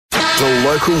The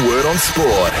local word on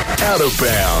sport. Out of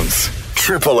bounds.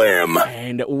 Triple M.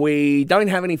 And we don't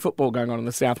have any football going on in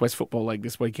the South West Football League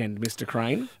this weekend, Mr.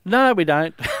 Crane. No, we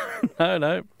don't.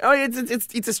 No. Oh,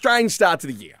 it's a strange start to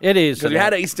the year. It is. Because we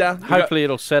had Easter. Hopefully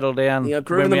it'll settle down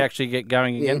when we actually get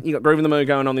going again. You got Groove in the Moon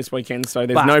going on this weekend, so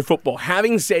there's no football.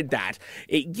 Having said that,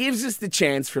 it gives us the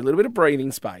chance for a little bit of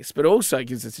breathing space, but also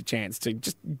gives us a chance to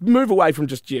just move away from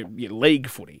just your league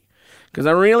footy. Because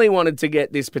I really wanted to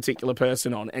get this particular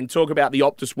person on and talk about the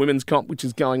Optus Women's Comp, which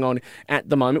is going on at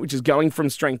the moment, which is going from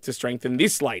strength to strength. And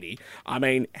this lady, I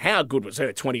mean, how good was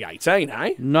her 2018,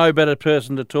 eh? No better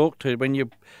person to talk to when you're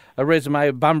a resume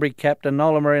of Bunbury captain,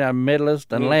 Nola Marino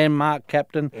medalist and landmark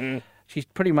captain. She's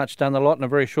pretty much done a lot in a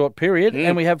very short period.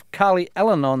 And we have Carly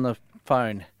Allen on the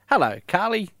phone. Hello,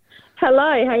 Carly. Hello,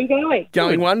 how are you going?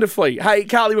 Going wonderfully. Hey,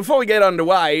 Carly, before we get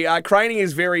underway, Craney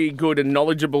is very good and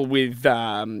knowledgeable with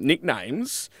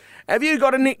nicknames. Have you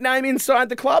got a nickname inside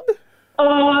the club?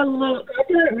 Oh, look,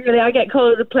 I don't really. I get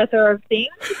called a plethora of things.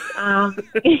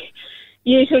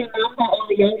 Usually Mum by all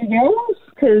the younger girls,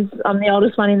 because I'm the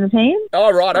oldest one in the team.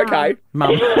 Oh, right, okay.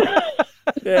 Mum.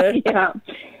 Yeah.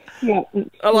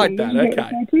 I like that,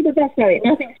 okay. Do the best of it,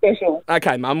 nothing special.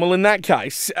 Okay, Mum, well, in that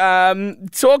case,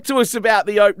 talk to us about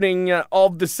the opening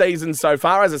of the season so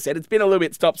far. As I said, it's been a little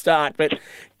bit stop-start, but,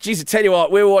 geez, I tell you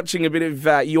what, we were watching a bit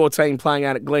of your team playing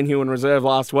out at Glen Huon Reserve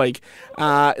last week.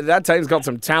 That team's got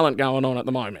some talent going on at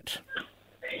the moment.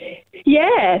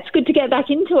 Yeah, it's good to get back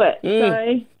into it.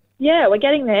 So, yeah, we're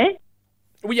getting there.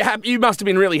 Well, you must have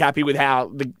been really happy with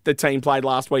how the team played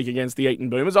last week against the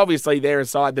Eton Boomers. Obviously, they're a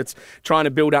side that's trying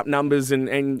to build up numbers and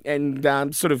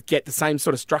sort of get the same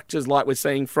sort of structures like we're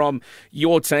seeing from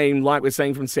your team, like we're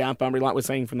seeing from South Bunbury, like we're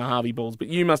seeing from the Harvey Bulls. But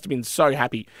you must have been so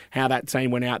happy how that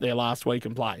team went out there last week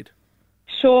and played.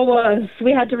 Sure was.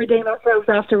 We had to redeem ourselves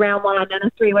after round one and a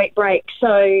 3-week break. So,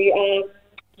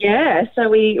 so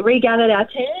we regathered our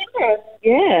team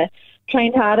and,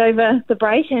 trained hard over the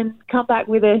break and come back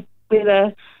with a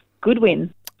good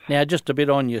win. Now, just a bit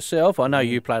on yourself. I know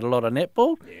you played a lot of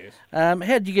netball. Yes. How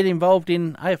did you get involved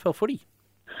in AFL footy?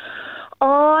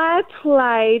 I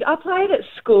played at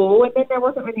school, and then there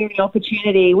wasn't really any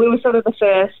opportunity. We were sort of the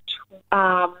first.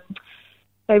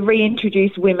 They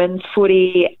reintroduced women's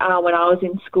footy when I was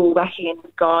in school back in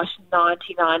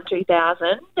 99,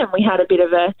 2000, and we had a bit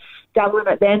of a double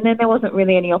limit then. Then there wasn't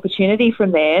really any opportunity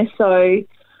from there, so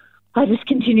I just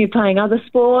continued playing other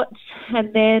sports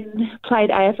and then played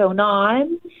AFL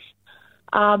 9s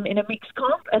in a mixed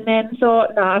comp, and then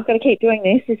thought, no, I've got to keep doing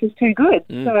this. This is too good.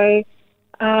 So,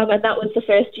 and that was the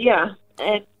first year,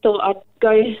 and thought I'd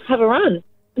go have a run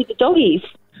with the doggies.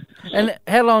 And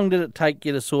how long did it take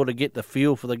you to sort of get the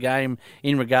feel for the game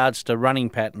in regards to running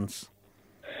patterns?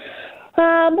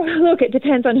 Look, it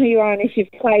depends on who you are and if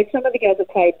you've played. Some of the girls have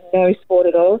played no sport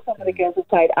at all. Some of the girls have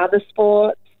played other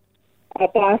sports.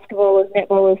 Basketballers,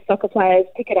 netballers, soccer players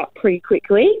pick it up pretty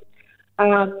quickly.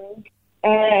 But,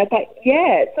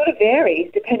 it sort of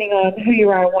varies depending on who you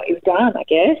are and what you've done, I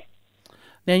guess.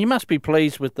 Now, you must be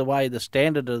pleased with the way the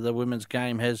standard of the women's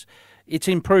game it's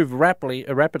improved rapidly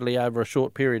over a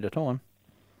short period of time.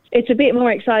 It's a bit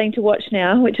more exciting to watch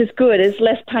now, which is good. It's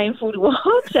less painful to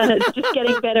watch, and it's just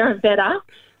getting better and better.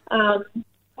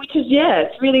 Which is,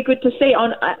 it's really good to see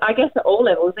on, I guess, at all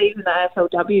levels. Even the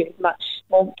AFLW is much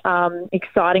more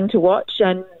exciting to watch,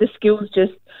 and the skills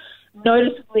just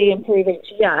noticeably improve each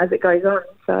year as it goes on.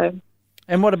 So,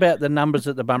 and what about the numbers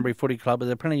at the Bunbury Footy Club? Are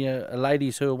there plenty of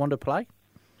ladies who want to play?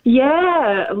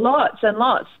 Yeah, lots and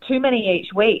lots. Too many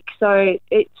each week. So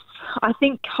I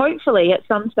think hopefully at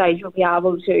some stage we'll be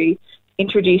able to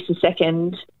introduce a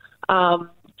second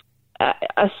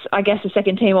I guess a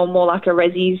second team or more like a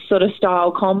Resi's sort of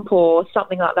style comp or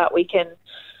something like that we can,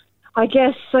 I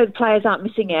guess, so the players aren't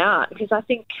missing out, because I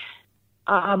think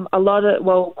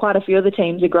quite a few of the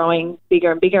teams are growing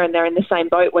bigger and bigger, and they're in the same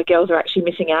boat where girls are actually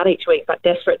missing out each week but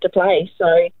desperate to play.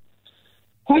 So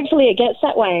hopefully it gets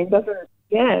that way and doesn't,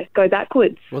 go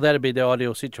backwards. Well, that'd be the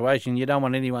ideal situation. You don't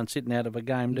want anyone sitting out of a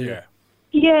game, do you?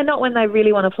 Yeah, not when they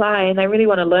really want to play and they really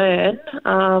want to learn.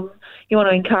 You want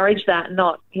to encourage that,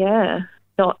 not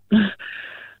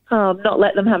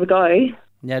let them have a go.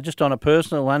 Now, just on a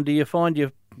personal one, do you find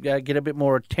you get a bit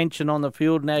more attention on the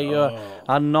field now you're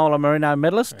a Nola Marino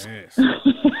medalist? Yes.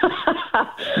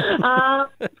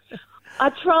 I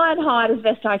try and hide as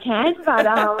best I can,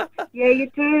 but you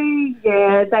do.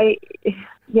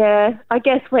 I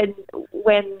guess when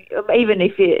even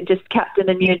if you're just captain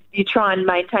and you try and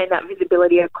maintain that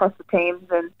visibility across the teams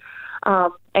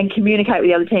and communicate with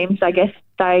the other teams, I guess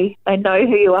they know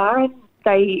who you are, and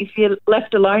if you're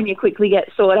left alone, you quickly get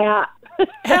sought out.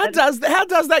 How does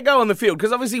that go on the field?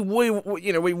 Because obviously we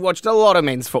watched a lot of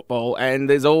men's football, and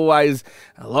there's always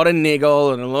a lot of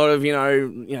niggle and a lot of you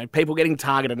know people getting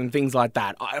targeted and things like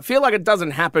that. I feel like it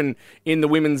doesn't happen in the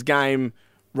women's game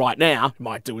right now.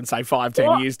 Might do in say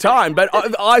 5-10 years time, but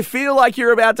I feel like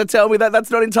you're about to tell me that that's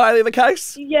not entirely the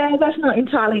case. Yeah, that's not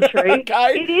entirely true.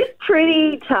 Okay. It is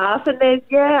pretty tough, and there's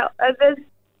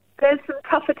some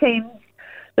tougher teams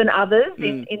than others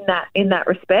in that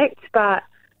respect, but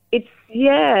it's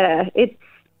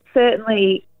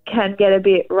certainly can get a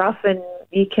bit rough, and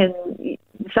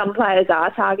some players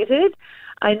are targeted,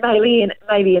 and maybe in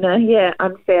a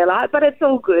unfair light, but it's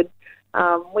all good.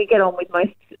 We get on with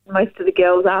most of the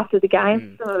girls after the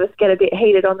game. Some of us get a bit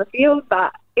heated on the field,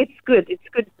 but it's good. It's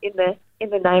good in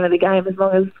the name of the game as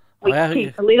long as we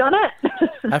keep a lid on it.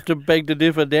 I have to beg to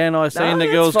differ, Dan. I seen the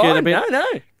girls get a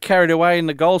bit carried away in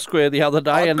the goal square the other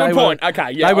day, and good point.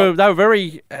 Okay, yeah, they were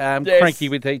very cranky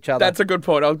with each other. That's a good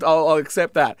point. I'll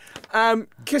accept that.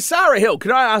 Kasara Hill,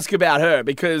 can I ask about her?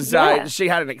 Because she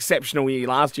had an exceptional year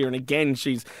last year, and again,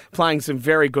 she's playing some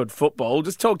very good football.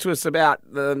 Just talk to us about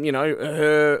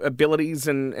her abilities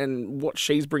and what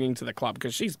she's bringing to the club,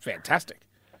 because she's fantastic.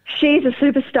 She's a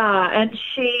superstar, and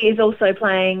she is also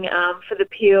playing for the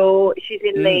Peel. She's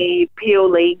in the Peel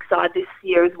League side this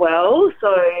year as well,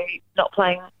 so not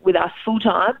playing with us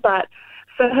full-time, but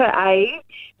for her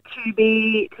age,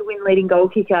 to win leading goal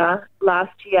kicker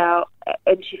last year,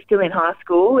 and she's still in high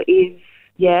school, is,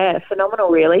 phenomenal,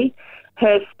 really.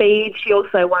 Her speed, she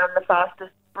also won the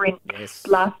fastest sprint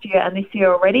last year and this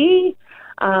year already.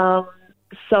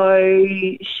 So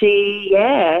she,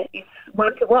 is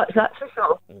one to watch, that's for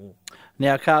sure.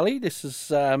 Now, Carly, this is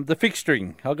the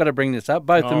fixturing. I've got to bring this up.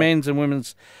 Both the men's and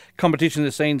women's competition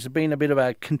this season has been a bit of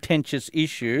a contentious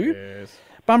issue. Yes.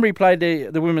 Bunbury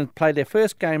the women played their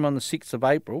first game on the 6th of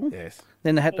April. Yes.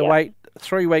 Then they had to wait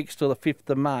 3 weeks till the 5th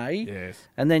of May. Yes.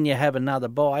 And then you have another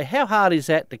bye. How hard is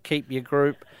that to keep your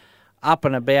group up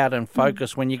and about and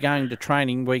focused when you're going to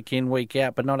training week in, week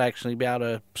out, but not actually be able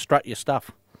to strut your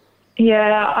stuff?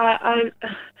 Yeah,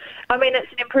 I mean,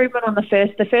 it's an improvement on the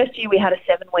first. The first year we had a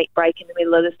 7-week break in the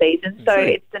middle of the season, so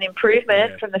it's an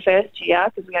improvement from the first year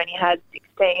because we only had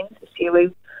 16 this year.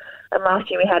 And last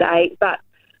year we had 8, but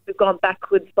we've gone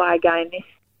backwards by a game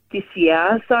this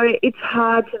year. So it's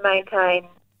hard to maintain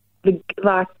the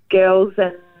girls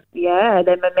and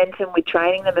their momentum with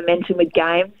training, the momentum with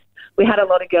games. We had a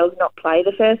lot of girls not play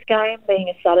the first game, being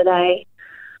a Saturday.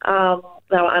 They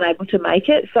were unable to make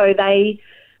it, so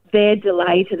their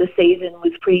delay to the season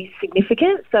was pretty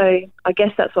significant. So I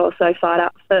guess that's why I was so fired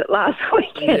up for last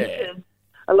weekend. Yeah.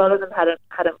 A lot of them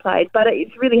hadn't played, but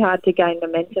it's really hard to gain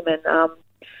momentum and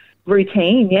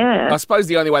routine. Yeah, I suppose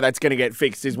the only way that's going to get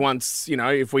fixed is once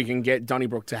if we can get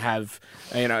Donnybrook to have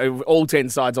all 10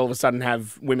 sides all of a sudden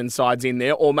have women's sides in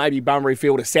there, or maybe Bunbury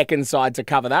field a second side to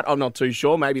cover that. I'm not too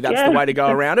sure. Maybe that's the way to go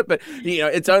around it, but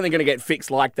it's only going to get fixed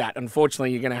like that.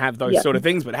 Unfortunately, you're going to have those sort of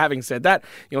things. But having said that,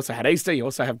 you also had Easter. You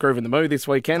also have Groove in the Moo this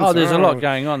weekend. Oh, there's a lot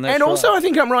going on. That's and also, I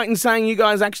think I'm right in saying you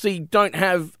guys actually don't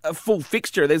have a full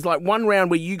fixture. There's like one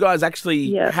round where you guys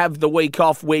actually have the week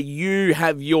off, where you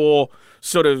have your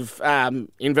sort of,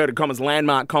 inverted commas,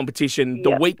 landmark competition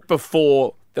the week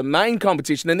before the main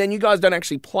competition, and then you guys don't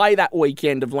actually play that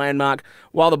weekend of landmark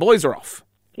while the boys are off.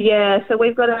 Yeah, so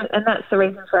we've got and that's the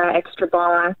reason for our extra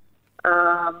bye,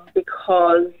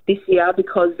 because this year,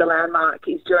 because the landmark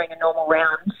is during a normal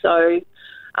round, so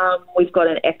we've got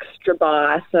an extra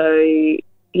bye, so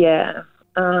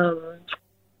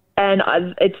and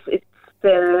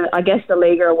I guess the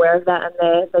league are aware of that, and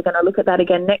they're going to look at that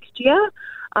again next year.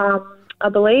 I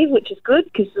believe, which is good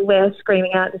because we're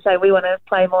screaming out to say we want to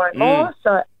play more and more.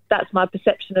 So that's my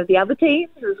perception of the other teams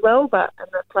as well, and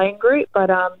the playing group. But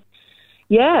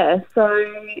so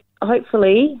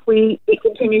hopefully it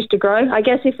continues to grow. I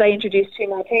guess if they introduce 2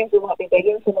 more teams, we might be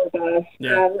begging for more guys.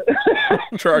 Yeah.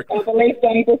 True. I believe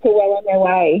Donnybrook are well on their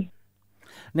way.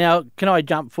 Now, can I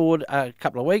jump forward a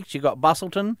couple of weeks? You've got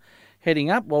Bustleton heading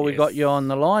up while we got you on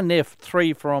the line. They're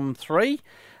 3 from 3.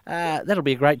 That'll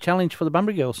be a great challenge for the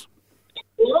Bunbury girls.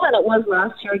 Well, and it was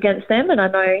last year against them, and I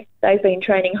know they've been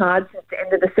training hard since the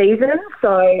end of the season,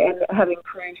 and have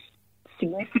improved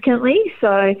significantly.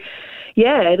 So,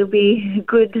 it'll be a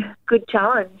good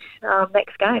challenge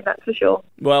next game, that's for sure.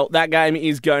 Well, that game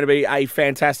is going to be a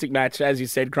fantastic match, as you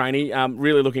said, Craney.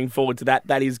 Really looking forward to that.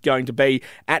 That is going to be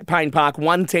at Payne Park,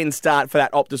 1:10 start for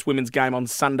that Optus Women's game on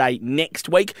Sunday next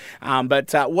week.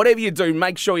 But whatever you do,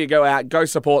 make sure you go out, go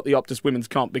support the Optus Women's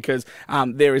comp, because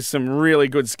there is some really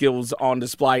good skills on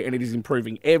display, and it is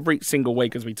improving every single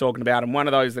week, as we're talking about. And one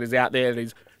of those that is out there that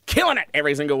is killing it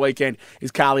every single weekend,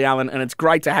 is Carly Allen, and it's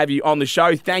great to have you on the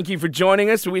show. Thank you for joining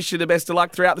us. We wish you the best of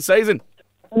luck throughout the season.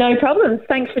 No problem.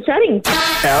 Thanks for chatting.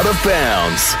 Out of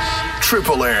Bounds.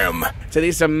 Triple M. To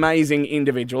this amazing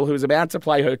individual who is about to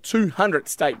play her 200th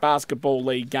State Basketball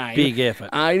League game. Big effort.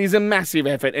 It is a massive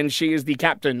effort, and she is the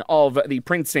captain of the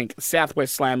Printsync South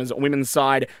West Slammers women's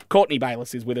side. Courtney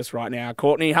Bayliss is with us right now.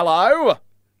 Courtney, hello.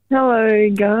 Hello,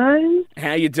 guys.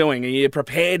 How are you doing? Are you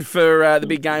prepared for the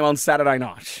big game on Saturday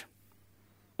night?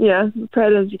 Yeah,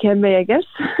 proud as you can be, I guess.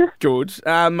 Good.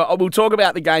 We'll talk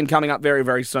about the game coming up very,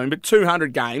 very soon, but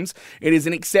 200 games, it is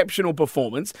an exceptional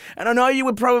performance. And I know you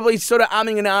were probably sort of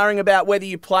umming and ahhing about whether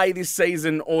you play this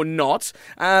season or not.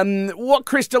 What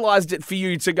crystallised it for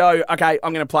you to go, okay,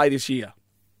 I'm going to play this year?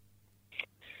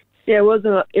 Yeah,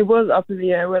 it was up in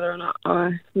the air whether or not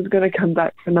I was going to come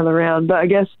back for another round. But I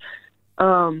guess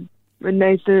when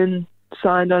Nathan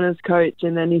signed on as coach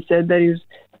and then he said that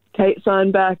Kate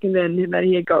signed back and then that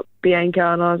he had got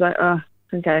Bianca, and I was like, oh,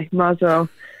 okay, might as well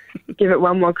give it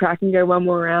one more crack and go one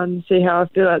more round and see how I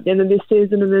feel at the end of this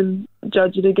season and then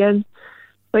judge it again.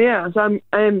 But yeah, so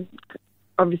I am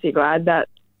obviously glad that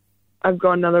I've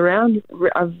gone another round.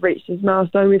 I've reached this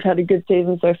milestone. We've had a good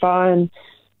season so far and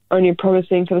only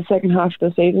promising for the second half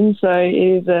of the season. So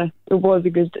it was a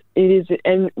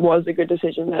good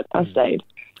decision that I stayed.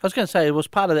 I was going to say, it was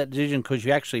part of that decision because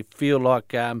you actually feel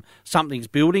like something's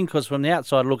building, because from the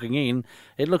outside looking in,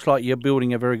 it looks like you're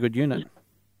building a very good unit.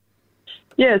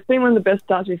 Yeah, it's been one of the best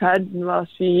starts we've had in the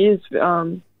last few years,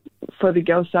 for the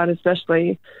girls' side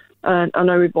especially. And I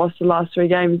know we've lost the last 3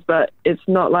 games, but it's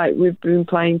not like we've been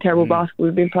playing terrible basketball.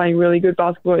 We've been playing really good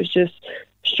basketball. It's just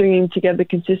stringing together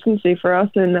consistency for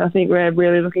us, and I think we're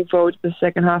really looking forward to the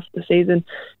second half of the season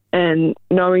and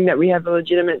knowing that we have a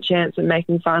legitimate chance at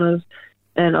making finals.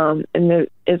 And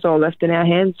it's all left in our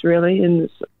hands, really. And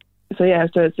so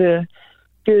it's a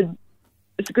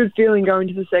good feeling going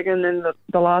to the second and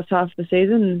the last half of the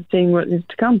season and seeing what is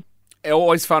to come.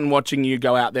 Always fun watching you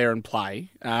go out there and play,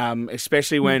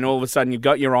 especially when all of a sudden you've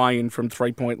got your eye in from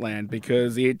three-point land,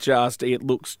 because it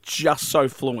looks just so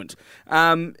fluent.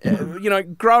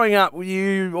 Growing up, were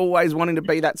you always wanting to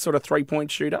be that sort of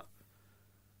three-point shooter?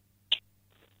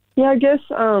 Yeah, I guess.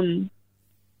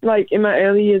 Like in my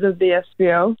early years of the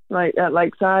SWFL, like at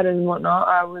Lakeside and whatnot,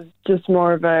 I was just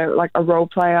more of a role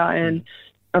player, and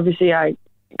obviously I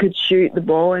could shoot the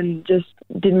ball and just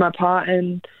did my part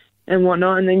and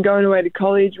whatnot. And then going away to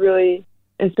college, really,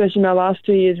 especially my last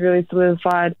 2 years, really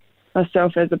solidified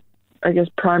myself as a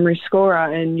primary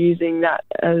scorer, and using that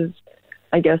as,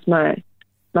 I guess, my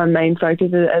main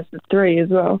focus as the three as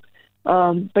well.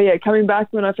 But yeah, coming back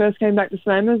when I first came back to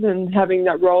Slammers and having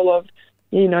that role of,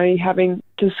 having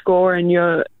to score and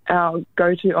you're our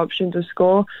go-to option to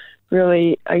score,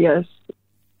 really, I guess,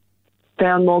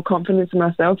 found more confidence in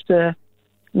myself to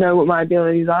know what my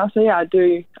abilities are. So yeah, I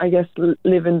do, I guess,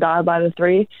 live and die by the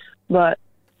three, but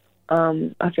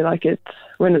I feel like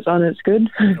when it's on, it's good.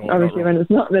 Obviously, when it's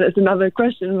not, then it's another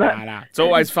question. But It's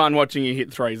always fun watching you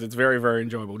hit threes. It's very, very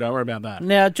enjoyable. Don't worry about that.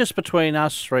 Now, just between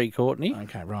us three, Courtney.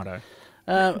 Okay, righto.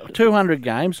 200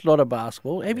 games, a lot of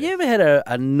basketball. Have you ever had a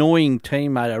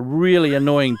really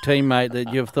annoying teammate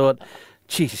that you've thought,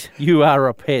 geez, you are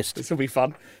a pest? This will be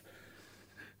fun.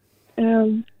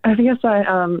 I guess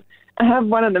I have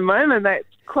one at the moment that's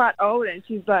quite old, and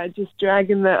she's like just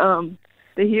dragging the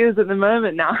heels at the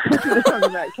moment now. I'm talking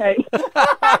about Kate.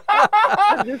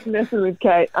 I'm just messing with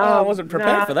Kate. I wasn't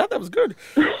prepared for that. That was good.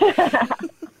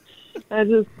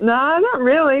 Not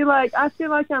really. Like, I feel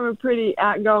like I'm a pretty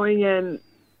outgoing and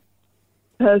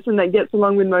person that gets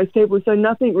along with most people, so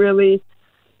nothing really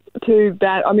too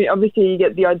bad. I mean, obviously you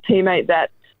get the odd teammate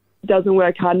that doesn't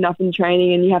work hard enough in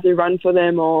training and you have to run for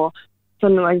them or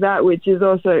something like that, which is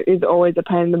always a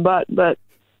pain in the butt. But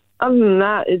other than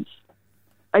that,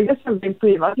 I guess I've been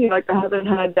pretty lucky. Like, I haven't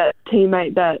had that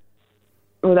teammate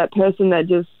or that person that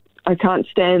just I can't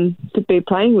stand to be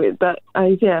playing with. But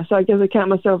so I guess I count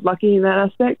myself lucky in that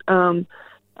aspect. I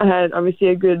had obviously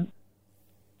a good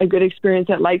experience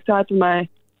at Lakeside for my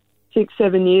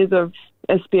 6-7 years of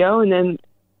SBO, and then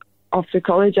off to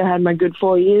college I had my good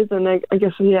 4 years, and I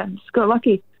guess just got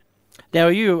lucky. Now,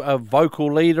 are you a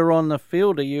vocal leader on the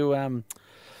field? Are you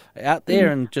out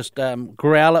there and just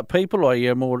growl at people, or are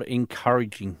you more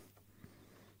encouraging?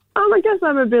 I guess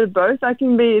I'm a bit of both. I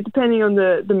can be, depending on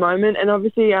the moment, and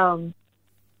obviously you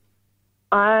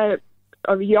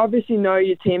obviously know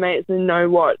your teammates and know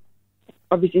what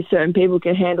obviously certain people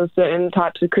can handle certain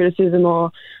types of criticism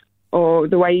or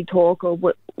the way you talk or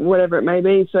whatever it may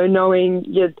be. So knowing,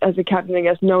 as a captain, I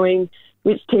guess, knowing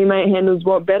which teammate handles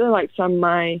what better, like some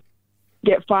may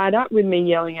get fired up with me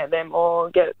yelling at them or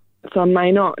get some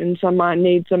may not, and some might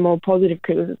need some more positive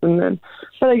criticism then.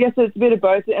 But I guess it's a bit of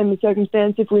both and the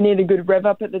circumstance. If we need a good rev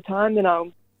up at the time, then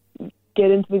I'll get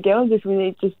into the girls. If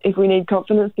we need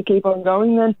confidence to keep on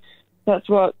going, then that's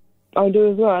what I'll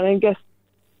do as well. And I guess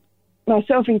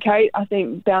myself and Kate, I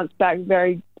think, bounced back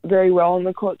very, very well on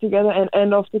the court together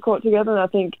and off the court together. And I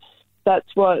think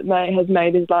that's what has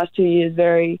made his last 2 years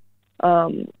very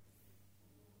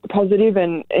positive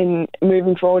and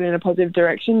moving forward in a positive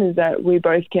direction, is that we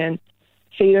both can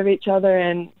feed off each other,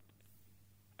 and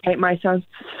Kate may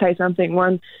say something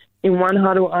in one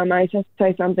huddle, I may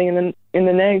say something in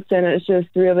the next, and it's just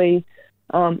really,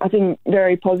 I think,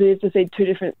 very positive to see two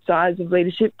different sides of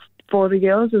leadership for the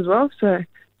girls as well. So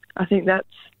I think that's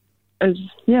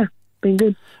been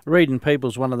good. Reading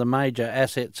people's one of the major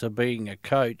assets of being a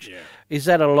coach. Yeah. Is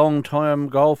that a long-term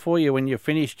goal for you when you've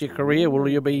finished your career? Will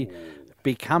you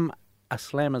become a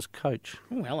Slammers coach?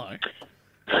 Oh, hello.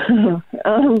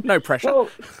 No pressure. Well,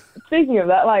 speaking of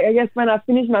that, I guess when I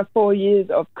finished my 4 years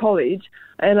of college,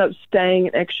 I ended up staying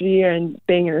an extra year and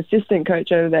being an assistant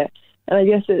coach over there. And I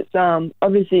guess it's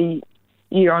obviously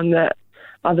you're on the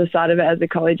other side of it as a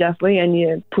college athlete, and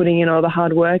you're putting in all the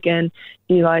hard work, and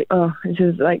you're like, oh, this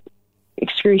is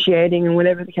excruciating and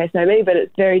whatever the case may be. But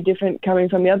it's very different coming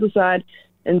from the other side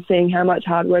and seeing how much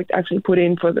hard work to actually put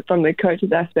in from the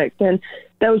coach's aspect. And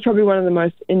that was probably one of the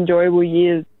most enjoyable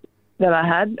years that I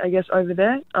had, I guess, over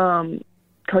there,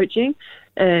 coaching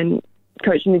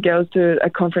the girls to a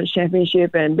conference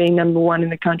championship and being number one in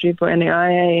the country for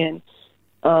NAIA. And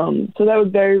so that was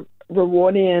very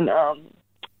rewarding. And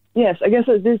yes, I guess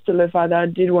it did solidify that I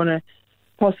did want to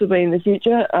possibly in the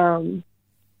future.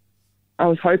 I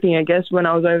was hoping, I guess, when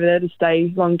I was over there to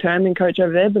stay long term and coach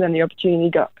over there, but then the opportunity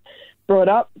got brought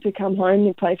up to come home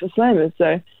and play for Slammers.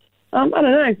 So I don't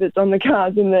know if it's on the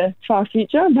cards in the far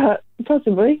future, but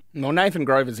possibly. Well, Nathan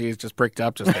Grover's ears just pricked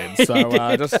up just then.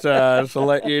 So just to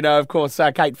let you know, of course,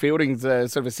 Kate Fielding's a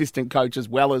sort of assistant coach as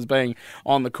well as being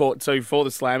on the court too for the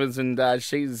Slammers, and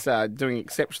she's doing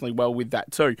exceptionally well with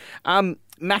that too.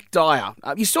 Mac Dyer,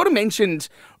 you sort of mentioned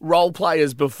role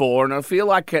players before, and I feel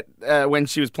like when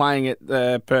she was playing at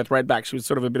the Perth Redbacks, she was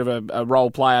sort of a bit of a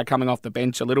role player coming off the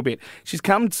bench a little bit. She's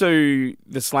come to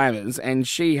the Slammers, and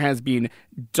she has been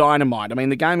dynamite. I mean,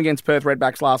 the game against Perth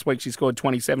Redbacks last week, she scored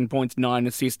 27 points, 9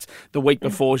 assists. The week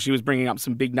before, she was bringing up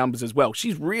some big numbers as well.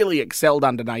 She's really excelled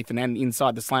under Nathan and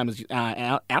inside the Slammers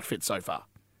outfit so far.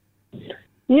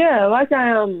 Yeah, like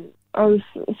I was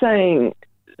saying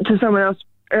to someone else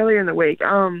earlier in the week,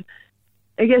 I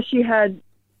guess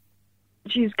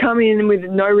she's come in with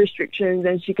no restrictions,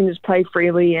 and she can just play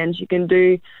freely, and she can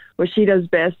do what she does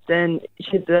best, and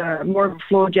she's more of a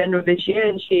floor general this year,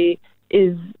 and she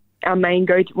is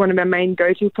one of our main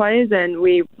go-to players, and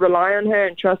we rely on her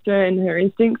and trust her and her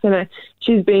instincts, and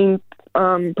she's been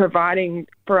providing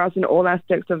for us in all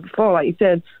aspects of the floor, like you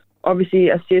said, obviously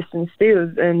assists and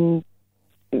steals and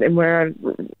where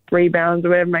rebounds or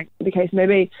whatever the case may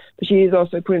be, but she is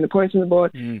also putting the points on the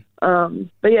board.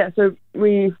 But yeah, so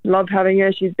we love having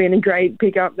her. She's been a great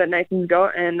pickup that Nathan's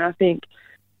got, and I think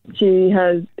she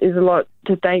is a lot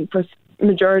to thank for the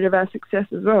majority of our success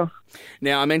as well.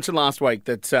 Now, I mentioned last week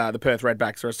that the Perth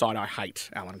Redbacks are a side I hate,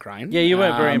 Alan Crane. Yeah, you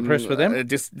weren't very impressed with them.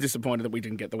 Disappointed that we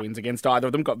didn't get the wins against either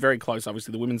of them. Got very close,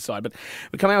 obviously, the women's side. But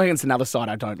we're coming out against another side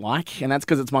I don't like, and that's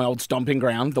because it's my old stomping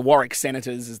ground, the Warwick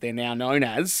Senators, as they're now known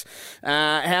as.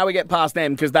 How we get past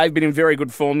them, because they've been in very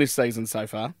good form this season so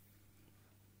far.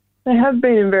 They have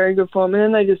been in very good form, and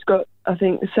then they just got, I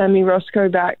think, Sammy Roscoe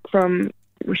back from,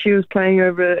 she was playing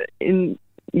over in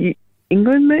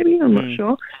England, maybe? I'm not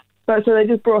sure. But so they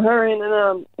just brought her in,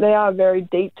 and they are a very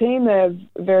deep team. They have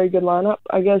a very good lineup.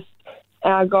 I guess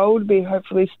our goal would be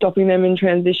hopefully stopping them in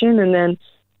transition and then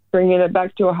bringing it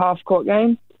back to a half-court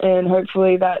game. And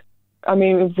hopefully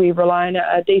if we rely on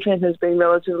our defense has been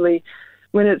relatively,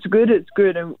 when it's good, it's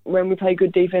good. And when we play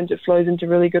good defense, it flows into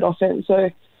really good offense. So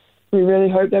we really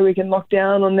hope that we can lock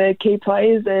down on their key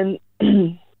players, and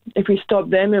if we stop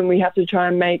them and we have to try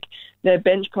and make their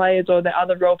bench players or their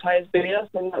other role players beat us,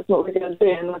 then that's what we're going to do.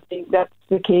 And I think that's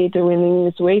the key to winning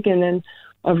this week. And then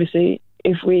obviously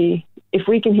if we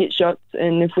can hit shots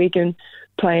and if we can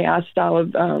play our style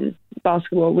of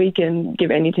basketball, we can give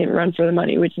any team a run for the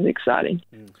money, which is exciting.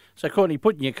 So, Courtney,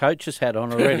 putting your coach's hat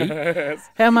on already,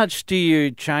 how much do you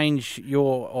change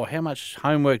or how much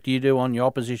homework do you do on your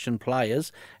opposition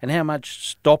players, and how much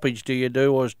stoppage do you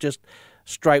do, or is just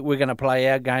straight we're going to play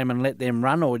our game and let them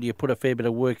run, or do you put a fair bit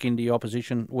of work into your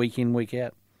opposition week in, week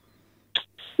out?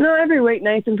 No, every week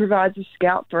Nathan provides a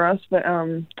scout for us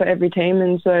for every team,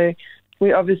 and so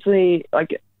we obviously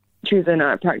Tuesday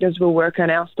night practice, we'll work on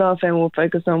our stuff and we'll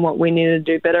focus on what we needed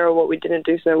to do better or what we didn't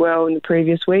do so well in the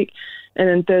previous week. And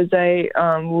then Thursday,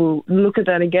 we'll look at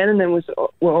that again, and then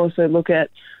we'll also look at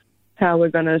how we're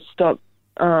going to stop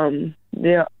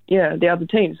the other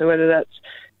team. So whether that's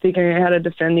figuring out how to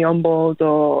defend the on-balls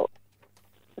or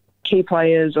key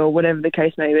players or whatever the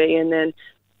case may be. And then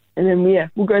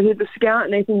we'll go through the scout.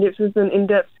 Nathan gives us an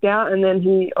in-depth scout, and then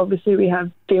we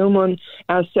have film on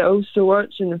ourselves to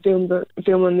watch and the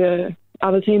film on the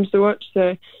other teams to watch.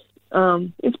 So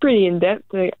it's pretty in-depth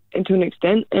to an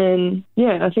extent. And,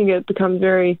 I think it becomes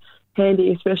very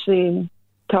handy, especially in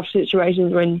tough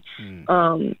situations when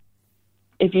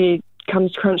if you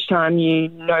comes crunch time, you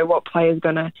know what player's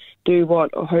going to do what,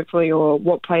 or hopefully, or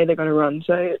what player they're going to run.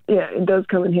 So, it does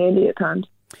come in handy at times.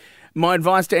 My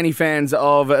advice to any fans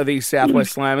of the South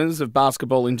West Slammers, of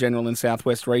basketball in general in South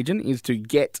West region, is to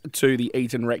get to the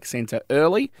Eaton Rec Centre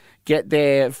early. Get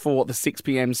there for the 6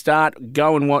 p.m. start.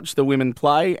 Go and watch the women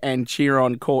play and cheer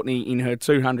on Courtney in her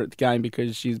 200th game,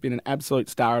 because she's been an absolute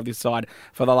star of this side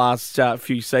for the last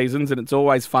few seasons, and it's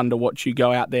always fun to watch you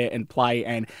go out there and play.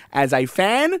 And as a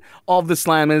fan of the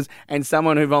Slammers and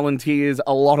someone who volunteers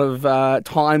a lot of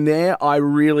time there, I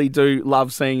really do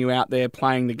love seeing you out there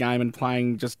playing the game and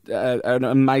playing just an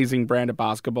amazing brand of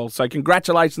basketball. So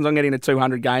congratulations on getting to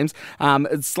 200 games.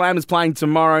 Slammers playing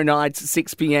tomorrow night,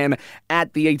 6 p.m.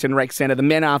 at the Eaton Rec Centre. The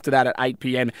men after that at 8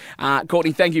 p.m.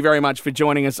 Courtney, thank you very much for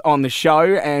joining us on the show,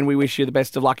 and we wish you the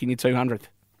best of luck in your 200th.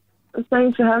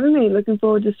 Thanks for having me. Looking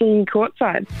forward to seeing you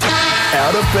courtside.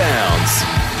 Out of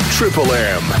Bounds, Triple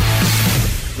M.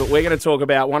 But we're going to talk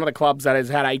about one of the clubs that has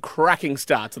had a cracking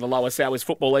start to the Lower South West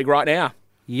Football League right now.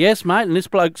 Yes, mate, and this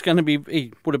bloke's going to be,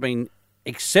 he would have been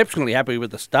exceptionally happy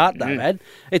with the start they've had.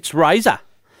 It's Razor.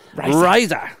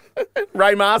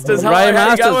 Ray Masters, hello, Ray how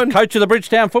Masters, you going? coach of the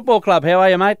Bridgetown Football Club. How are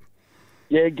you, mate?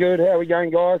 Yeah, good. How are we going,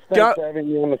 guys? Thanks for having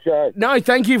me on the show. No,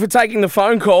 thank you for taking the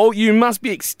phone call. You must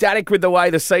be ecstatic with the way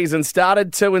the season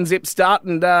started. 2-0 start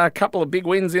and a couple of big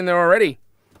wins in there already.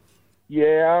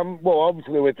 Yeah, well,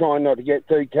 obviously we're trying not to get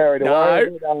too carried away.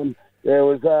 But, there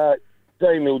was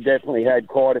D-Mill definitely had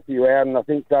quite a few out, and I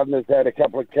think Southerners had a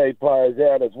couple of key players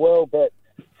out as well. But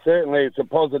certainly it's a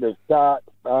positive start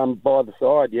by the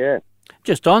side, yeah.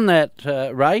 Just on that,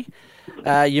 Ray,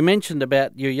 you mentioned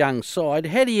about your young side.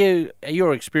 How do you,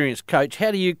 your experienced coach,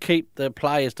 how do you keep the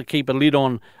players to keep a lid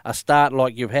on a start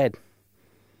like you've had?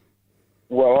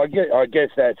 Well, I guess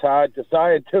that's hard to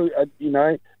say.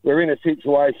 We're in a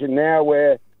situation now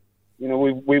where,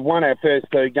 we've won our first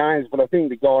 2 games, but I think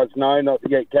the guys know not to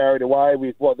get carried away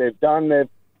with what they've done. They've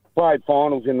played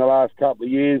finals in the last couple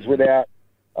of years without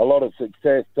a lot of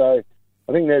success. So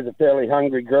I think there's a fairly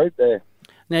hungry group there.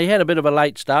 Now, you had a bit of a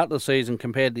late start to the season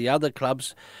compared to the other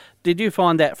clubs. Did you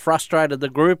find that frustrated the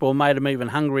group or made them even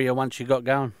hungrier once you got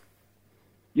going?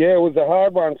 Yeah, it was a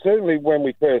hard one. Certainly when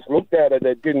we first looked at it,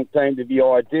 it didn't seem to be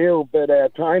ideal, but our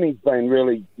training's been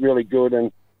really, really good,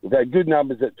 and we've had good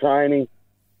numbers at training.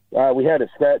 We had a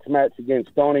scratch match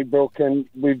against Donnybrook, and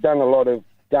we've done a lot of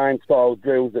game-style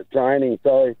drills at training.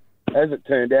 So as it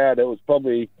turned out, it was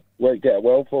probably worked out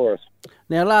well for us.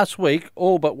 Now, last week,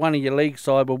 all but one of your league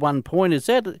side were 1 point. Is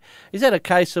that a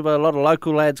case of a lot of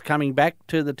local lads coming back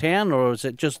to the town, or is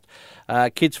it just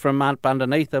kids from up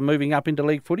underneath are moving up into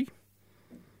league footy?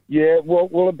 Yeah,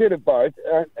 well, a bit of both.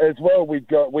 As well, we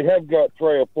have got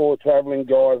 3 or 4 travelling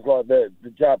guys like the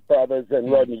Jupp brothers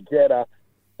and Rodney Jetta,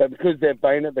 but because they've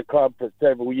been at the club for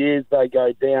several years, they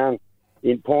go down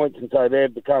in points, and so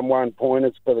they've become 1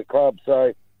 pointers for the club.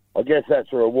 So I guess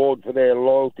that's a reward for their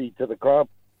loyalty to the club.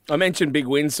 I mentioned big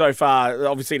wins so far,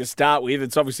 obviously to start with.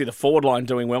 It's obviously the forward line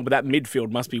doing well, but that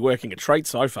midfield must be working a treat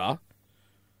so far.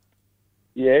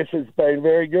 Yes, it's been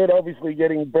very good. Obviously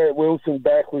getting Brett Wilson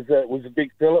back was a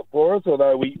big fillip for us,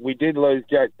 although we did lose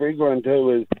Jack Brigland, who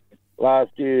was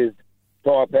last year's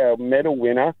Type Our medal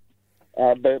winner.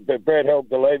 But Brett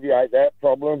helped alleviate that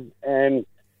problem. And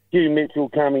Hugh Mitchell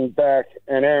coming back,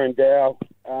 and Aaron Dow,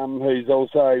 who's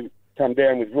also come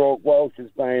down with Rourke Walsh, has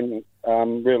been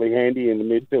really handy in the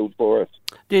midfield for us.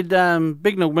 Did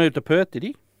Bignell move to Perth, did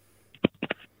he?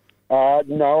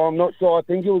 No, I'm not sure. I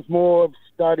think it was more of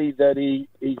study that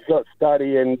he's got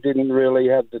study and didn't really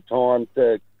have the time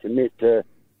to commit to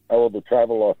all the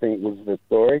travel, I think was the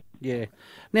story. Yeah.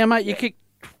 Now, mate, you kicked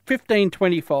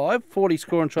 15-25, 40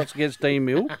 scoring shots against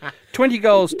D-Mill, 20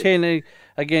 goals, 10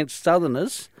 against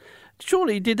Southerners.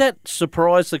 Surely, did that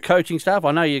surprise the coaching staff?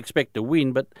 I know you expect to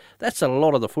win, but that's a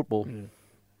lot of the football.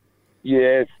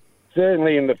 Yes,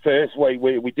 certainly in the first week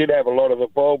we did have a lot of the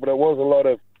ball, but it was a lot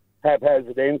of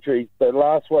haphazard entries. But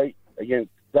last week against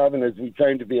Southerners, we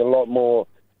seemed to be a lot more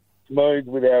smooth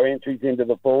with our entries into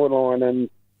the forward line, and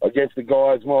I guess the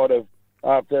guys might have,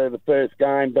 after the first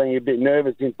game, being a bit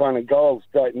nervous in front of goal,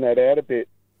 straightened that out a bit.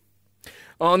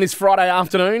 On this Friday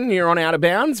afternoon, you're on Out of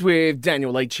Bounds with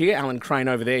Daniel Leach here, Alan Crane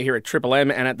over there here at Triple M,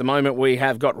 and at the moment we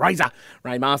have got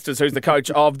Ray Masters, who's the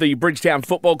coach of the Bridgetown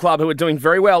Football Club, who are doing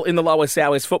very well in the Lower South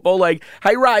West Football League.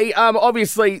 Hey Ray,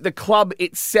 obviously the club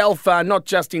itself, not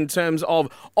just in terms of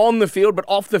on the field, but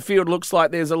off the field, looks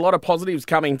like there's a lot of positives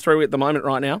coming through at the moment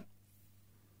right now.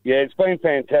 Yeah, it's been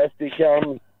fantastic.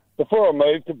 Before I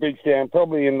moved to Bridgetown,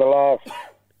 probably in the last...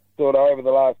 over the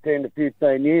last 10 to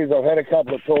 15 years, I've had a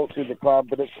couple of talks with the club,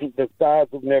 but the stars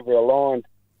have never aligned.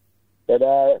 But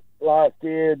last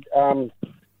year, an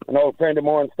old friend of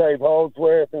mine, Steve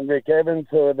Holdsworth, and Rick Evans,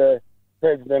 who are the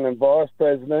president and vice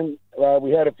president, we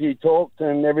had a few talks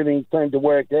and everything seemed to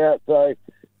work out. So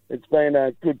it's been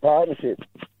a good partnership.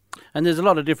 And there's a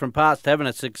lot of different parts to having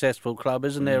a successful club,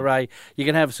 isn't there, Ray? You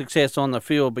can have success on the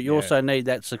field, but you also need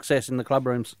that success in the club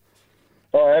rooms.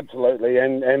 Oh, absolutely.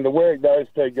 And the work those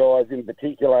two guys in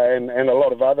particular and a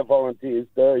lot of other volunteers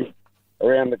do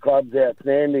around the club's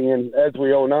outstanding. And as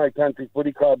we all know, country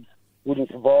footy clubs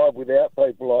wouldn't survive without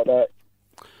people like that.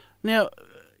 Now,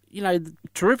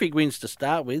 terrific wins to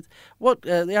start with. What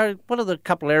are the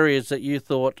couple areas that you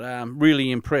thought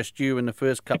really impressed you in the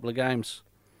first couple of games?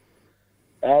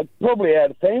 Probably our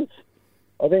defence.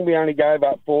 I think we only gave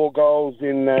up 4 goals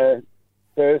in the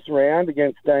first round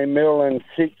against Dean Mill and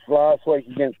 6 last week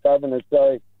against Southerners.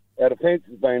 So our defence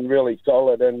has been really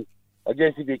solid. And I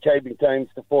guess if you're keeping teams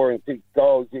to 4 and 6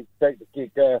 goals, you expect to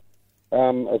kick a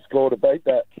score to beat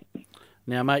that.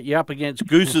 Now, mate, you're up against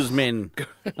Goose's men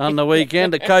on the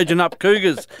weekend, the Kojonup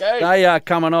Cougars. They are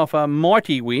coming off a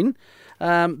mighty win.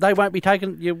 They won't be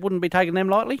taken. You wouldn't be taking them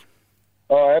lightly?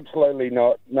 Oh, absolutely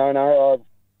not. No, I've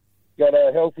got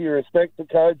a healthy respect for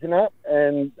Kojonup,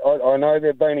 and I know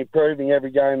they've been improving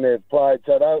every game they've played,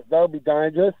 so they'll be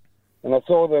dangerous. And I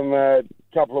saw them a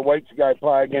couple of weeks ago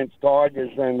play against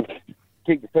Tigers and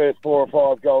kick the first 4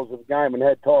 or 5 goals of the game and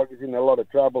had Tigers in a lot of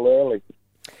trouble early.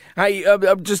 Hey,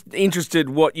 I'm just interested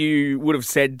what you would have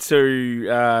said to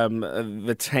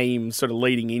the team sort of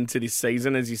leading into this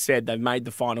season. As you said, they've made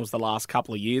the finals the last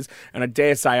couple of years, and I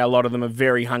dare say a lot of them are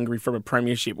very hungry for a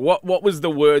premiership. What was the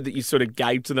word that you sort of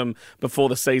gave to them before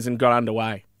the season got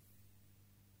underway?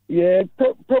 Yeah,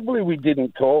 probably we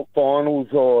didn't talk finals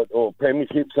or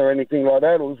premierships or anything like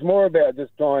that. It was more about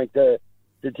just trying to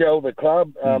gel the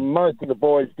club. Most of the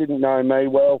boys didn't know me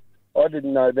well. I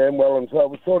didn't know them well, and so it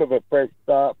was sort of a fresh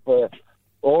start for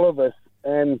all of us.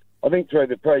 And I think through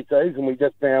the pre-season, we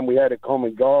just found we had a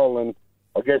common goal, and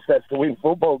I guess that's to win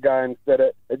football games, that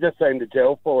it just seemed to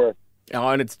gel for us. Oh,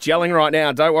 and it's gelling right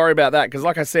now. Don't worry about that, because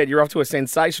like I said, you're off to a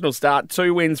sensational start.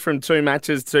 2 wins from 2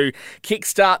 matches to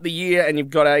kickstart the year, and you've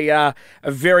got a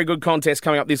very good contest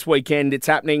coming up this weekend. It's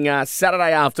happening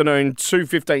Saturday afternoon,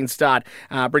 2:15 start.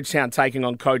 Bridgetown taking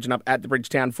on Kojonup at the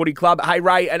Bridgetown Footy Club. Hey,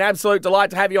 Ray, an absolute delight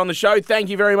to have you on the show. Thank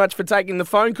you very much for taking the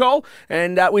phone call,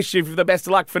 and wish you the best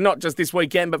of luck for not just this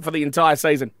weekend, but for the entire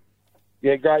season.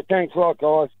 Yeah, great. Thanks a lot,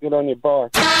 guys. Good on you. Bye.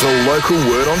 The local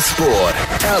word on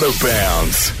sport. Out of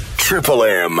Bounds. Triple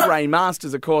M. Ray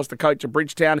Masters, of course, the coach of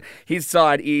Bridgetown. His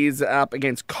side is up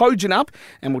against Kojonup,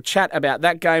 and we'll chat about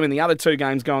that game and the other 2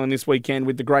 games going on this weekend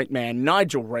with the great man,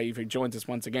 Nigel Reeve, who joins us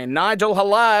once again. Nigel,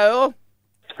 hello.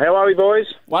 How are we, boys?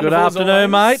 Wonderful. Good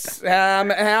afternoon, mate.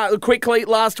 How quickly,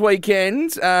 last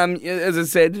weekend, as I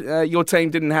said, your team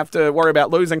didn't have to worry about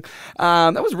losing.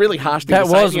 That was really harsh thing to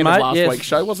say at the end of last week's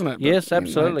show, wasn't it? But, yes,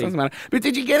 absolutely. It doesn't matter. But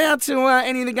did you get out to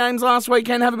any of the games last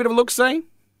weekend, have a bit of a look-see?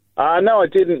 No, I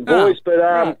didn't, boys.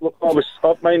 But look, I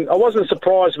wasn't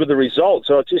surprised with the results.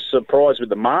 I was just surprised with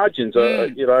the margins.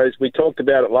 As we talked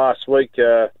about it last week,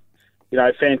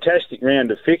 fantastic round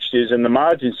of fixtures, and the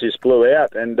margins just blew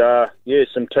out. And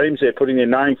some teams there putting their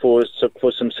name for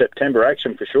some September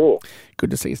action for sure.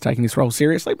 Good to see us taking this role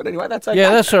seriously, but anyway, that's okay. Yeah,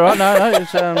 that's all right. No,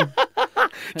 it's,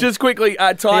 just quickly,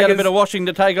 Tigers... He had a bit of washing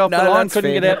to take off the line,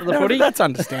 couldn't get out to the footy. That's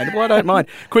understandable, I don't mind.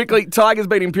 Quickly, Tigers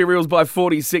beat Imperials by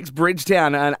 46.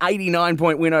 Bridgetown, an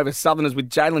 89-point win over Southerners with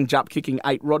Jalen Jupp kicking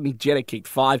 8, Rodney Jetta kicked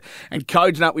 5. And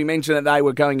Kojonup, we mentioned that they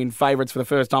were going in favourites for the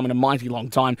first time in a mighty long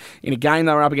time. In a game,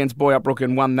 they were up against Boyup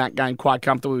and won that game quite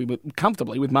comfortably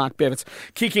with Mark Bevitz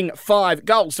kicking 5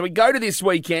 goals. So we go to this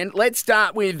weekend. Let's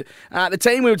start with the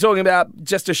team we were talking about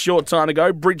just a short time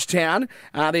ago, Bridgetown.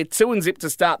 They're 2-0 to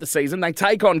start the season. They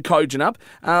take on Kojonup.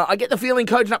 I get the feeling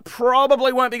Kojonup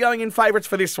probably won't be going in favourites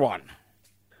for this one.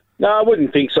 No, I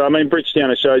wouldn't think so. I mean, Bridgetown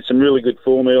has showed some really good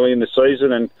form early in the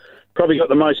season and probably got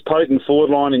the most potent forward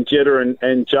line in Jetta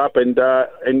and Jupp, and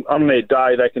on their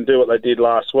day they can do what they did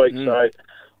last week. So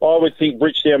I would think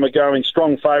Bridgetown are going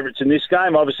strong favourites in this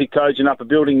game. Obviously, Cogen up a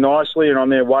building nicely and on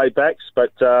their way backs,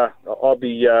 but I'll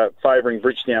be favouring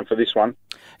Bridgetown for this one.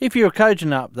 If you're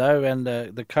coaching up, though, and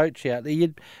the coach out there,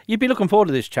 you'd be looking forward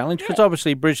to this challenge because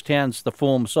obviously Bridgetown's the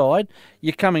form side.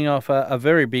 You're coming off a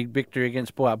very big victory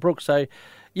against Boyup Brook, so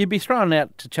you'd be throwing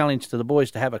out to challenge to the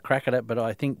boys to have a crack at it, but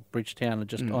I think Bridgetown are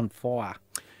just on fire.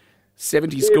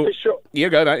 70 score. For sure. You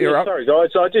go, mate. You're up. Sorry, guys.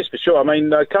 Just for sure. I mean,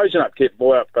 Cogen up kept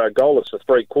Boyup goalless for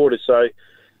 3 quarters, so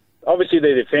obviously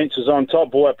their defence was on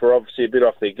top. Boyup are obviously a bit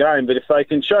off their game, but if they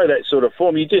can show that sort of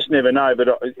form, you just never know.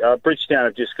 But Bridgetown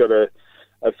have just got a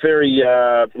very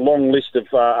long list of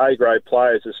A-grade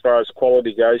players as far as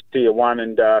quality goes, Tier 1,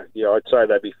 and I'd say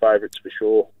they'd be favourites for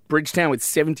sure. Bridgetown with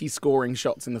 70 scoring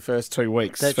shots in the first 2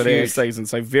 weeks That's for their huge. season,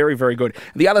 so very, very good.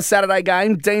 The other Saturday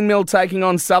game, Dean Mill taking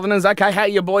on Southerners. Okay, how are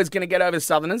your boys going to get over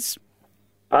Southerners?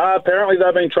 Apparently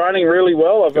they've been training really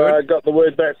well. I've got the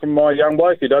word back from my young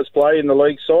bloke who does play in the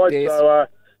league side. Yes. So,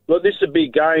 look, this is a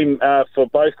big game for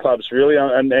both clubs, really,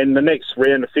 and the next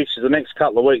round of fixtures, the next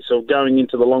couple of weeks, or going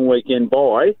into the long weekend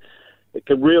bye, it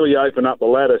could really open up the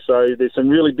ladder. So there's some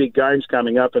really big games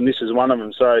coming up, and this is one of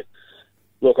them. So,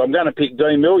 look, I'm going to pick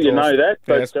Dean Mill, you know that,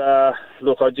 but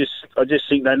look, I just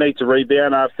think they need to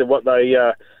rebound after what they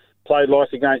played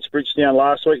like against Bridgetown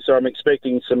last week, so I'm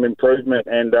expecting some improvement,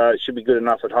 and it should be good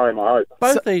enough at home, I hope.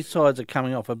 Both these sides are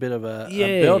coming off a bit of a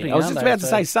belting, I was aren't just they? about to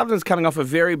say, Southerners coming off a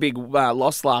very big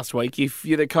loss last week. If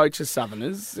you're the coach of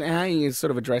Southerners, how do you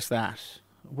sort of address that?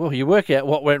 Well, you work out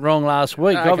what went wrong last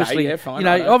week. Okay, obviously, yeah, fine,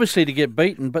 obviously to get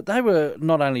beaten, but they were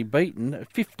not only beaten,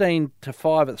 15-5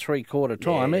 at 3/4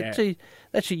 time. Yeah.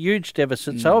 That's a huge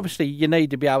deficit. So obviously you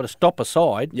need to be able to stop a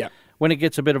side when it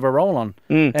gets a bit of a roll on.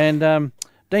 And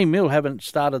Dean Mill haven't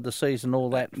started the season all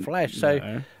that flash.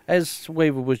 So, as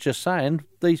Weaver was just saying,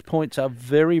 these points are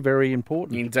very, very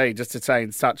important. Indeed, just to stay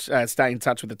in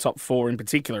touch with the top 4 in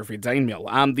particular if you're Dean Mill.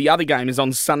 The other game is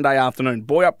on Sunday afternoon.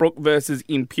 Boyup Brook versus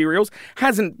Imperials.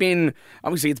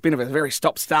 Obviously it's been a very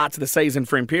stop-start to the season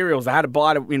for Imperials. They had a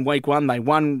bye in week 1, they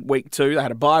won week 2, they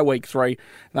had a bye week 3,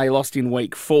 they lost in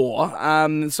week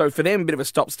 4. So for them, a bit of a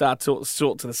stop-start to the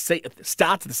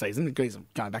start to the season. Because I'm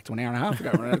going back to an hour and a half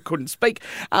ago when I couldn't speak.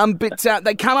 But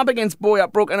they come up against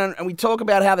Boyup Brook, and we talk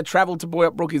about how the travel to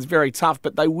Boyup Brook is very tough,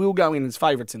 but they will go in as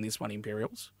favourites in this one,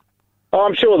 Imperials. Oh,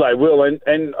 I'm sure they will, and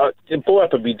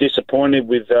Boyup would be disappointed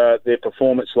with their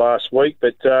performance last week,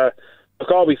 but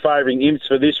look, I'll be favouring Imps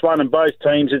for this one, and both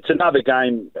teams, it's another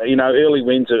game, early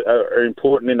wins are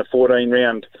important in a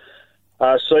 14-round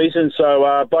season,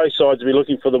 so both sides will be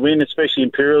looking for the win, especially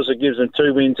Imperials. It gives them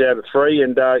 2 wins out of 3,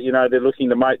 and, they're looking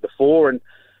to make the 4, and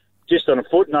just on a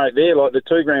footnote there, like the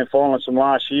 2 grand finals from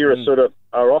last year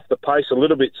are off the pace a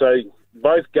little bit, so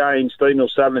both games, Dean Mill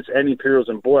Southerners and Imperials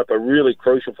and Boyup, are really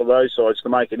crucial for those sides to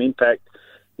make an impact,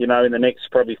 in the next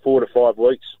probably 4 to 5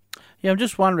 weeks. Yeah, I'm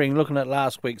just wondering, looking at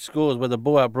last week's scores, whether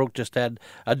Boyup Brook just had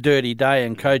a dirty day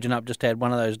and Cogen Up just had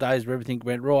one of those days where everything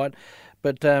went right.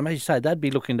 But as you say, they'd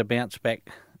be looking to bounce back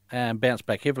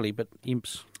heavily, but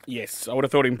Imps... Yes, I would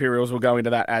have thought Imperials will go into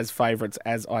that as favourites,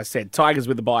 as I said. Tigers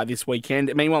with the bye this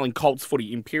weekend. Meanwhile, in Colts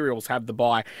footy, Imperials have the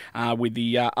bye with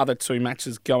the other 2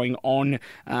 matches going on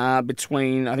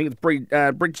between, I think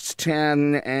it's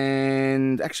Bridgetown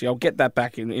and... Actually, I'll get that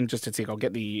back in just a tick. I'll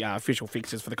get the official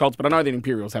fixtures for the Colts, but I know that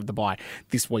Imperials have the bye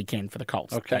this weekend for the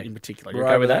Colts in particular. You We're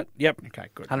okay over with that? that? Yep. Okay,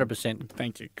 good. 100%.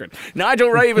 Thank you. Good. Nigel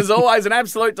Reeve, as always, an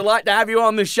absolute delight to have you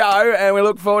on the show, and we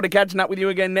look forward to catching up with you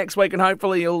again next week, and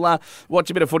hopefully you'll watch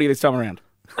a bit of footy this time around.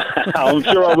 I'm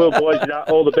sure I will, boys.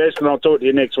 All the best, and I'll talk to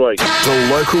you next week. The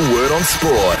local word on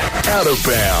sport. Out of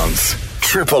bounds.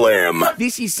 Triple M.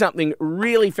 This is something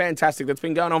really fantastic that's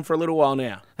been going on for a little while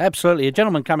now. Absolutely. A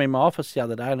gentleman came in my office the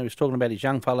other day and he was talking about his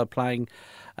young fella playing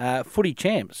Footy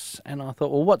Champs. And I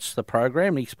thought, well, what's the program?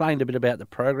 And he explained a bit about the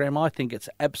program. I think it's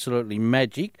absolutely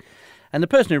magic. And the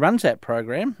person who runs that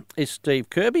program is Steve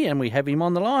Kirby, and we have him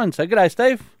on the line. So, g'day,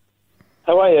 Steve.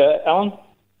 How are you, Alan?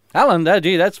 Alan, oh,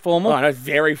 gee, that's formal. Oh, no,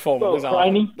 very formal. Well,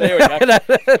 Craney. There we go. I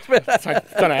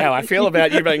don't know how I feel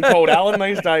about you being called Alan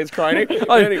these days, Craney.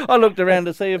 I looked around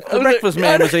to see if the breakfast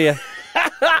man was here.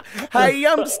 Hey,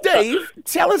 Steve,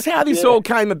 tell us how this all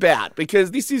came about,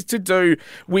 because this is to do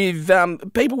with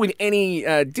people with any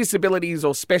disabilities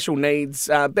or special needs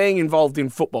being involved in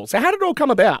football. So how did it all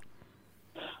come about?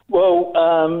 Well,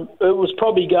 it was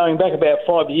probably going back about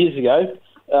 5 years ago.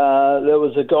 There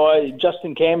was a guy,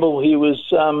 Justin Campbell, he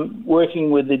was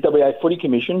working with the WA Footy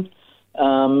Commission,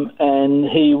 and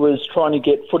he was trying to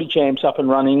get Footy Champs up and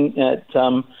running at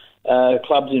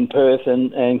clubs in Perth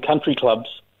and country clubs.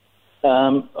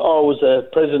 I was a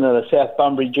president of South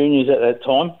Bunbury Juniors at that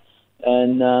time,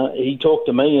 and he talked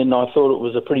to me, and I thought it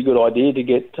was a pretty good idea to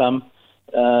get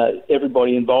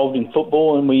everybody involved in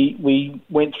football, and we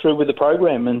went through with the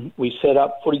program, and we set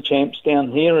up Footy Champs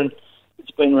down here, and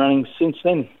it's been running since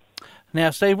then. Now,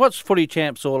 Steve, what's Footy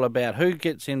Champs all about? Who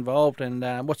gets involved, and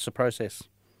what's the process?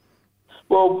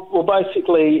 Well,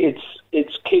 basically,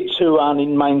 it's kids who aren't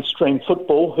in mainstream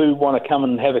football who want to come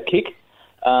and have a kick.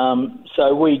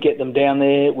 So we get them down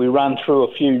there. We run through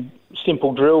a few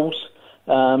simple drills,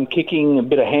 kicking, a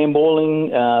bit of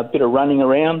handballing, a bit of running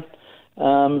around.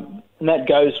 And that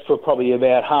goes for probably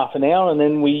about half an hour, and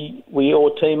then we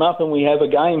all team up and we have a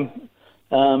game,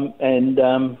 and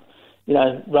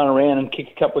run around and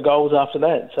kick a couple of goals after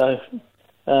that. So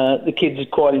the kids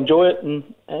quite enjoy it, and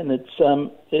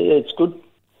it's good.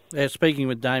 Yeah, speaking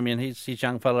with Damien, his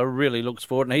young fella really looks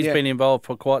forward, and he's been involved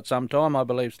for quite some time, I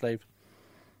believe, Steve.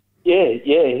 Yeah.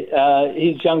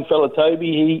 His young fella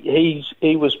Toby,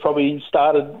 he was probably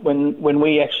started when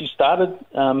we actually started,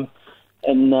 and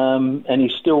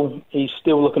he's still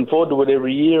looking forward to it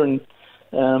every year. And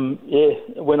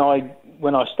when I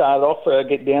started off, I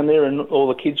get down there, and all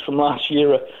the kids from last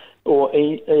year are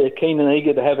keen and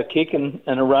eager to have a kick and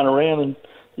a run around. And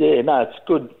it's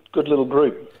good little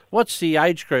group. What's the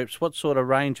age groups? What sort of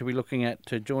range are we looking at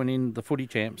to join in the Footy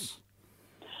Champs?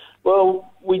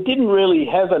 Well, we didn't really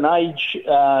have an age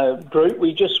group.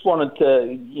 We just wanted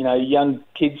young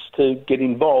kids to get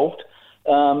involved.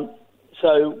 So,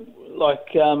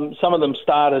 some of them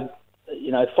started,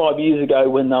 5 years ago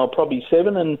when they were probably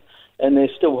 7, and they're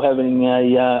still having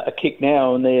a kick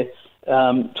now, and they're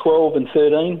 12 and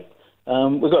 13.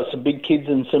 We've got some big kids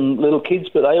and some little kids,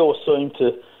 but they all seem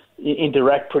to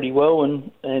interact pretty well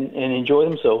and enjoy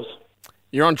themselves.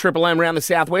 You're on Triple M around the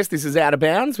Southwest. This is Out of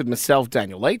Bounds with myself,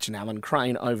 Daniel Leach, and Alan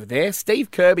Crane over there. Steve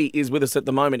Kirby is with us at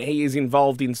the moment. He is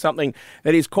involved in something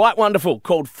that is quite wonderful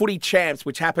called Footy Champs,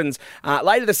 which happens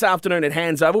later this afternoon at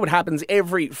Hands Oval. It happens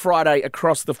every Friday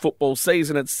across the football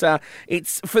season. It's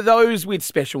for those with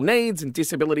special needs and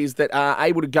disabilities that are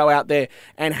able to go out there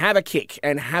and have a kick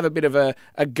and have a bit of a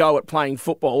go at playing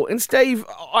football. And Steve,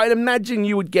 I'd imagine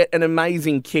you would get an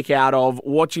amazing kick out of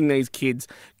watching these kids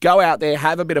go out there,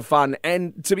 have a bit of fun, and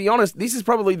to be honest, this is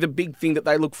probably the big thing that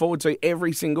they look forward to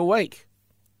every single week.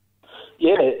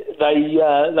 Yeah,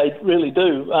 they really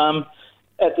do.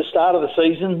 At the start of the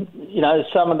season,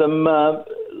 some of them,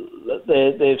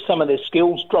 some of their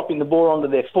skills, dropping the ball onto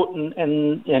their foot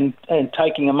and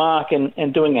taking a mark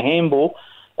and doing a handball,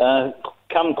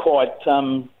 come quite.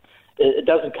 It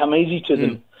doesn't come easy to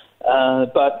them.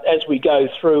 But as we go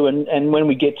through and when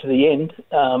we get to the end,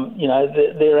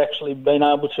 they're actually being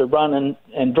able to run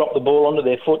and drop the ball onto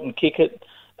their foot and kick it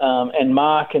and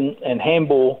mark and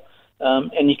handball.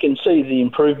 And you can see the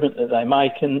improvement that they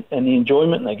make and the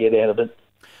enjoyment they get out of it.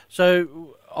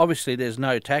 So obviously there's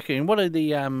no tackling. What are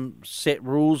the set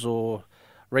rules or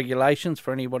regulations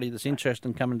for anybody that's interested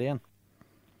in coming down?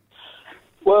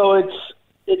 Well,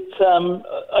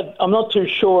 I'm not too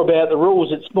sure about the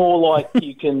rules. It's more like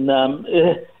you can,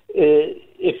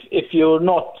 if you're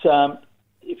not,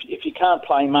 if you can't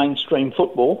play mainstream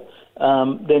football,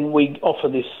 then we offer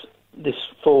this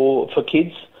for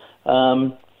kids.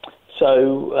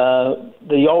 So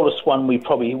the oldest one we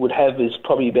probably would have is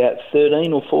probably about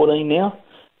 13 or 14 now,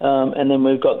 and then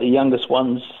we've got the youngest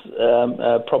ones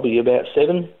probably about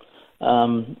 7.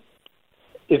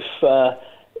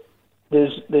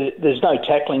 There's no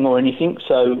tackling or anything,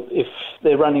 so if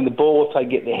they're running the ball, if they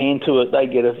get their hand to it, they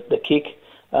get the kick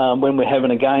when we're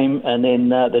having a game, and then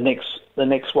the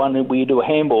next one we do a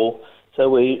handball. So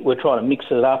we're trying to mix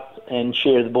it up and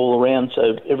share the ball around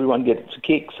so everyone gets a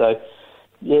kick. So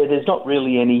there's not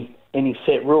really any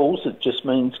set rules. It just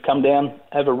means come down,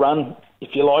 have a run.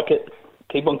 If you like it,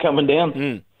 keep on coming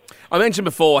down. I mentioned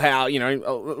before how,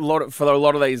 for a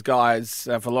lot of these guys,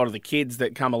 for a lot of the kids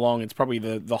that come along, it's probably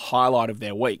the highlight of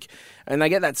their week. And they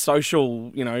get that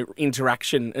social,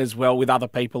 interaction as well with other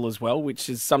people as well, which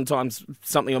is sometimes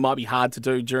something that might be hard to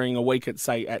do during a week at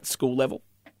school level.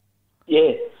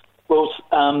 Yeah. Well,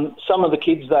 some of the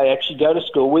kids they actually go to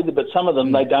school with, but some of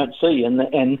them they don't see. And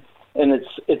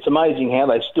it's amazing how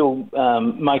they still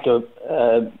make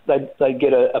they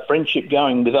get a friendship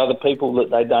going with other people that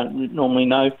they don't normally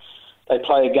know. They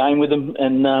play a game with them,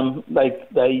 and they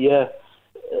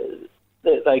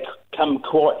come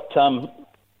quite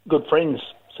good friends.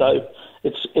 So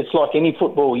it's like any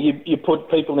football. You put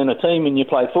people in a team and you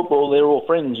play football, they're all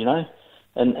friends, and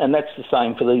that's the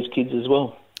same for these kids as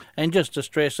well. And just to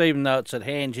stress, even though it's at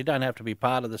Hands, you don't have to be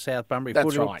part of the South Bunbury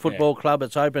Football Club.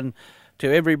 It's open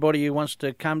to everybody who wants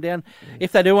to come down.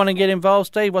 If they do want to get involved,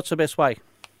 Steve, what's the best way?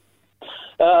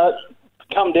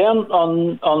 come down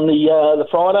on the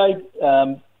Friday,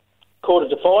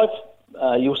 4:45.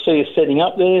 You'll see us setting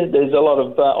up there. There's a lot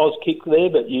of Oz kick there,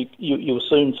 but you'll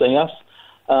soon see us.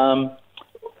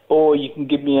 Or you can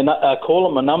give me a call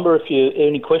on my number if you have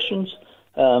any questions.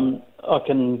 I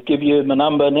can give you my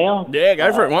number now. Yeah,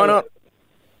 go for it. Why not?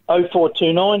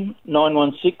 0429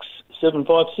 916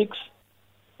 756.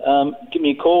 Give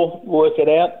me a call, work it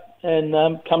out, and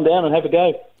come down and have a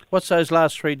go. What's those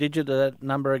last 3 digits of that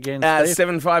number again, Steve?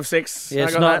 756. Yeah,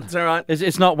 I got that. It's all right.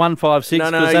 It's not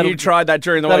 156. No, you tried that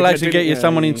during the week. That'll actually get you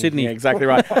someone in Sydney. Yeah, exactly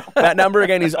right. That number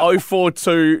again is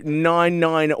 042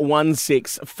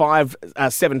 9916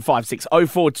 756.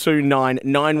 0429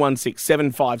 916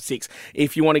 756.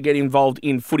 If you want to get involved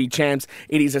in Footy Champs,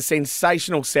 it is a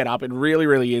sensational setup. It really,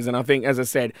 really is. And I think, as I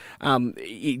said,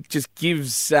 it just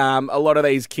gives a lot of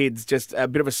these kids just a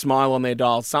bit of a smile on their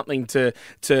dial, something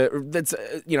that's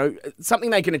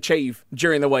something they can achieve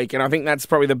during the week. And I think that's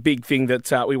probably the big thing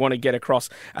that we want to get across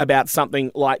about something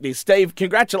like this. Steve,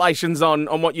 congratulations on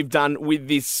what you've done with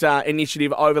this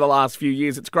initiative over the last few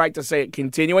years. It's great to see it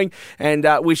continuing, and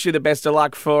wish you the best of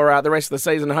luck for the rest of the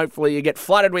season. Hopefully you get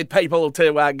flooded with people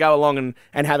to go along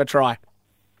and have a try.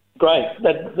 Great.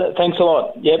 Thanks a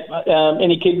lot. Yep.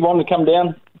 Any kid wanting to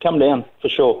come down for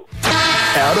sure.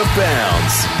 Out of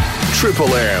bounds.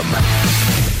 Triple M.